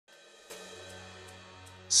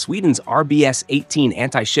Sweden's RBS-18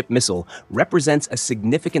 anti-ship missile represents a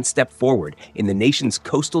significant step forward in the nation's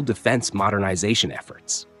coastal defense modernization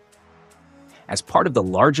efforts. As part of the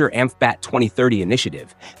larger Amfbat 2030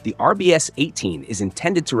 initiative, the RBS-18 is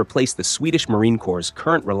intended to replace the Swedish Marine Corps'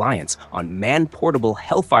 current reliance on man-portable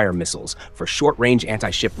Hellfire missiles for short-range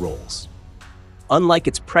anti-ship roles. Unlike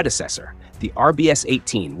its predecessor, the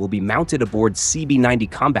RBS-18 will be mounted aboard CB-90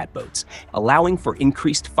 combat boats, allowing for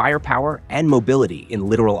increased firepower and mobility in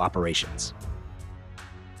littoral operations.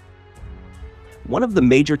 One of the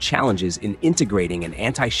major challenges in integrating an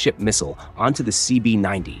anti-ship missile onto the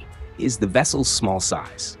CB-90 is the vessel's small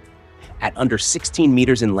size. At under 16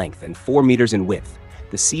 meters in length and 4 meters in width,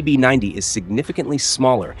 the CB-90 is significantly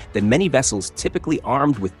smaller than many vessels typically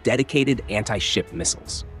armed with dedicated anti-ship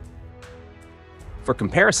missiles. For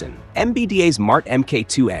comparison, MBDA's MART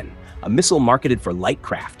Mk2N, a missile marketed for light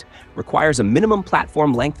craft, requires a minimum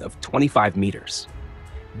platform length of 25 meters.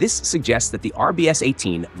 This suggests that the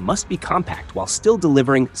RBS-18 must be compact while still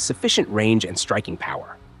delivering sufficient range and striking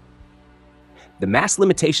power. The mass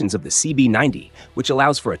limitations of the CB-90, which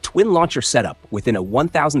allows for a twin launcher setup within a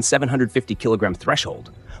 1,750 kilogram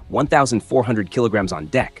threshold, 1,400 kilograms on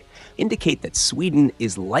deck, indicate that Sweden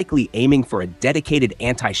is likely aiming for a dedicated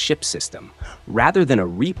anti-ship system rather than a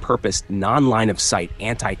repurposed non-line-of-sight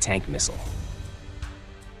anti-tank missile.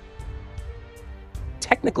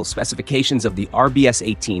 Technical specifications of the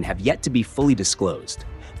RBS-18 have yet to be fully disclosed,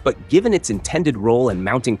 but given its intended role and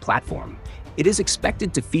mounting platform, it is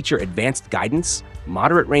expected to feature advanced guidance,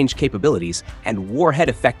 moderate range capabilities, and warhead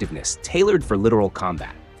effectiveness tailored for littoral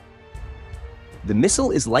combat. The missile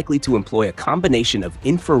is likely to employ a combination of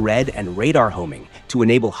infrared and radar homing to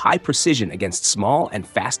enable high precision against small and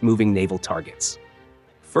fast-moving naval targets.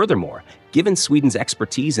 Furthermore, given Sweden's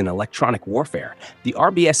expertise in electronic warfare, the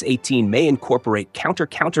RBS-18 may incorporate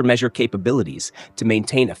countermeasure capabilities to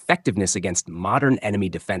maintain effectiveness against modern enemy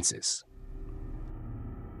defenses.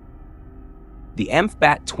 The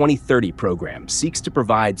Amfbat 2030 program seeks to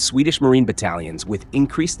provide Swedish Marine battalions with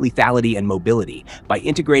increased lethality and mobility by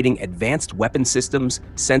integrating advanced weapon systems,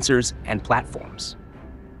 sensors, and platforms.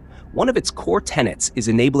 One of its core tenets is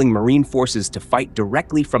enabling Marine forces to fight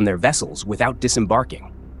directly from their vessels without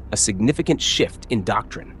disembarking, a significant shift in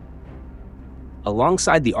doctrine.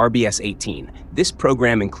 Alongside the RBS-18, this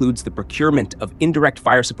program includes the procurement of indirect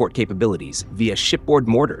fire support capabilities via shipboard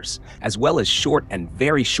mortars, as well as short and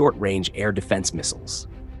very short-range air defense missiles.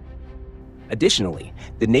 Additionally,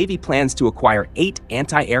 the Navy plans to acquire 8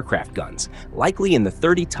 anti-aircraft guns, likely in the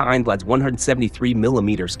 30x173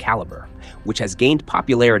 mm caliber, which has gained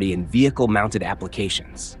popularity in vehicle-mounted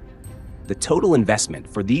applications. The total investment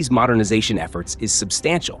for these modernization efforts is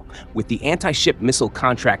substantial, with the anti-ship missile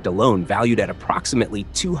contract alone valued at approximately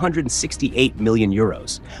 268 million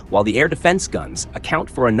euros, while the air defense guns account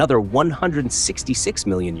for another 166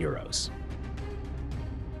 million euros.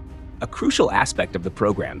 A crucial aspect of the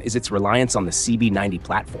program is its reliance on the CB-90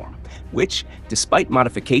 platform, which, despite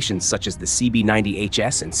modifications such as the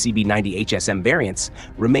CB-90HS and CB-90HSM variants,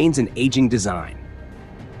 remains an aging design.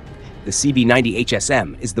 The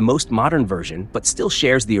CB-90HSM is the most modern version but still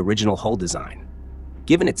shares the original hull design.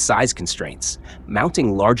 Given its size constraints,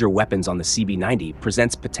 mounting larger weapons on the CB-90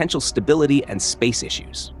 presents potential stability and space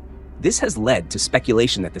issues. This has led to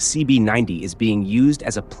speculation that the CB-90 is being used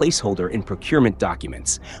as a placeholder in procurement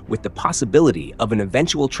documents, with the possibility of an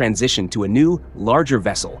eventual transition to a new, larger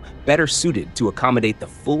vessel better suited to accommodate the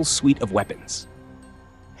full suite of weapons.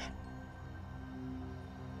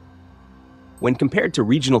 When compared to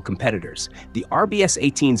regional competitors, the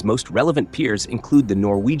RBS-18's most relevant peers include the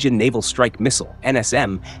Norwegian Naval Strike Missile,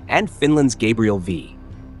 NSM, and Finland's Gabriel V.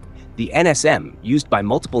 The NSM, used by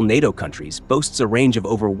multiple NATO countries, boasts a range of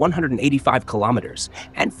over 185 kilometers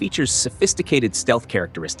and features sophisticated stealth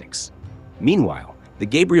characteristics. Meanwhile, the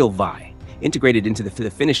Gabriel V, integrated into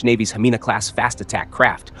the Finnish Navy's Hamina-class fast attack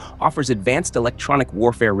craft, offers advanced electronic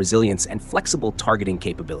warfare resilience and flexible targeting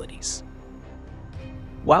capabilities.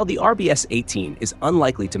 While the RBS-18 is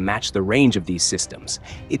unlikely to match the range of these systems,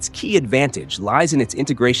 its key advantage lies in its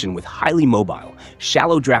integration with highly mobile,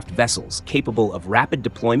 shallow-draft vessels capable of rapid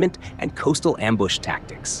deployment and coastal ambush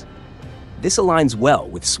tactics. This aligns well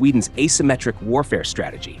with Sweden's asymmetric warfare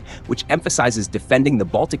strategy, which emphasizes defending the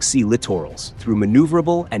Baltic Sea littorals through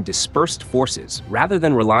maneuverable and dispersed forces rather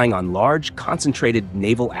than relying on large, concentrated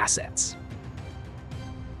naval assets.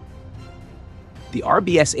 The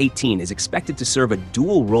RBS-18 is expected to serve a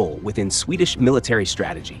dual role within Swedish military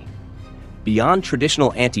strategy. Beyond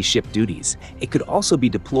traditional anti-ship duties, it could also be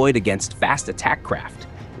deployed against fast attack craft,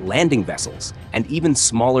 landing vessels, and even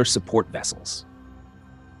smaller support vessels.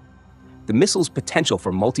 The missile's potential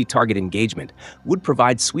for multi-target engagement would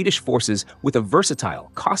provide Swedish forces with a versatile,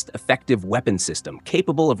 cost-effective weapon system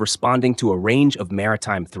capable of responding to a range of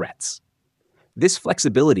maritime threats. This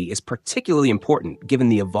flexibility is particularly important given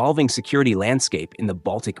the evolving security landscape in the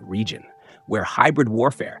Baltic region, where hybrid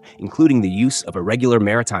warfare, including the use of irregular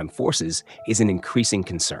maritime forces, is an increasing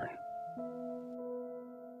concern.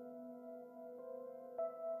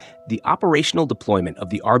 The operational deployment of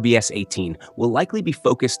the RBS-18 will likely be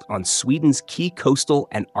focused on Sweden's key coastal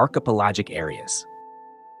and archipelagic areas.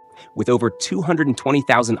 With over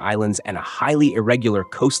 220,000 islands and a highly irregular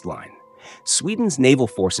coastline, Sweden's naval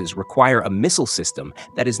forces require a missile system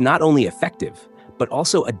that is not only effective, but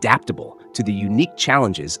also adaptable to the unique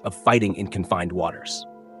challenges of fighting in confined waters.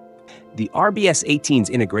 The RBS-18's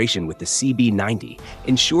integration with the CB-90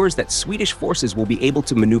 ensures that Swedish forces will be able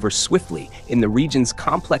to maneuver swiftly in the region's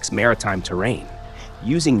complex maritime terrain,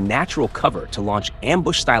 using natural cover to launch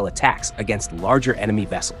ambush-style attacks against larger enemy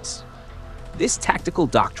vessels. This tactical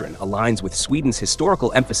doctrine aligns with Sweden's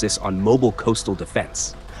historical emphasis on mobile coastal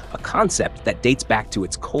defense, a concept that dates back to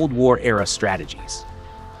its Cold War-era strategies.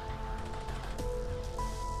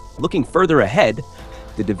 Looking further ahead,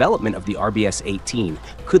 the development of the RBS-18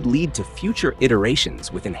 could lead to future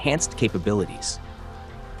iterations with enhanced capabilities.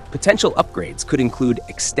 Potential upgrades could include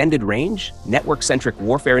extended range, network-centric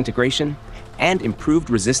warfare integration, and improved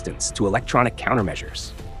resistance to electronic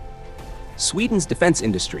countermeasures. Sweden's defense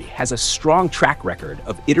industry has a strong track record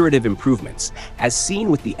of iterative improvements, as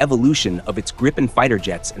seen with the evolution of its Gripen fighter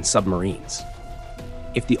jets and submarines.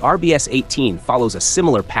 If the RBS-18 follows a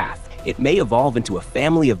similar path, it may evolve into a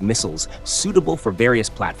family of missiles suitable for various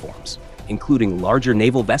platforms, including larger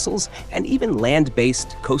naval vessels and even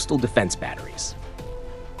land-based coastal defense batteries.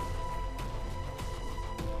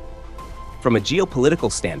 From a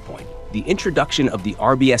geopolitical standpoint, the introduction of the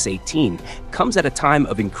RBS-18 comes at a time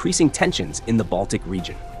of increasing tensions in the Baltic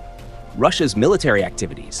region. Russia's military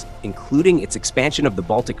activities, including its expansion of the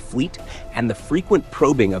Baltic Fleet and the frequent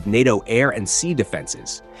probing of NATO air and sea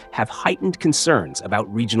defenses, have heightened concerns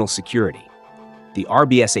about regional security. The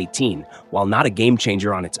RBS-18, while not a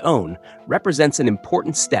game-changer on its own, represents an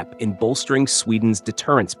important step in bolstering Sweden's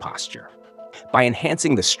deterrence posture. By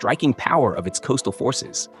enhancing the striking power of its coastal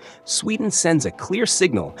forces, Sweden sends a clear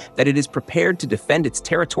signal that it is prepared to defend its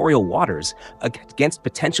territorial waters against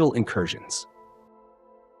potential incursions.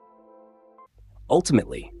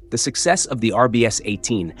 Ultimately, the success of the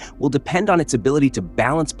RBS-18 will depend on its ability to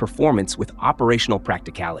balance performance with operational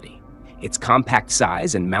practicality. Its compact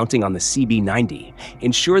size and mounting on the CB-90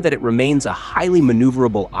 ensure that it remains a highly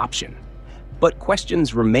maneuverable option. But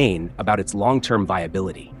questions remain about its long-term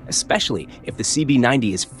viability, especially if the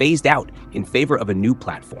CB-90 is phased out in favor of a new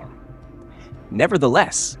platform.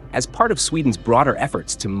 Nevertheless, as part of Sweden's broader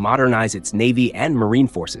efforts to modernize its Navy and Marine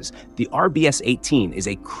forces, the RBS-18 is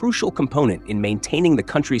a crucial component in maintaining the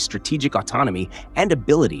country's strategic autonomy and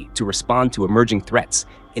ability to respond to emerging threats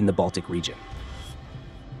in the Baltic region.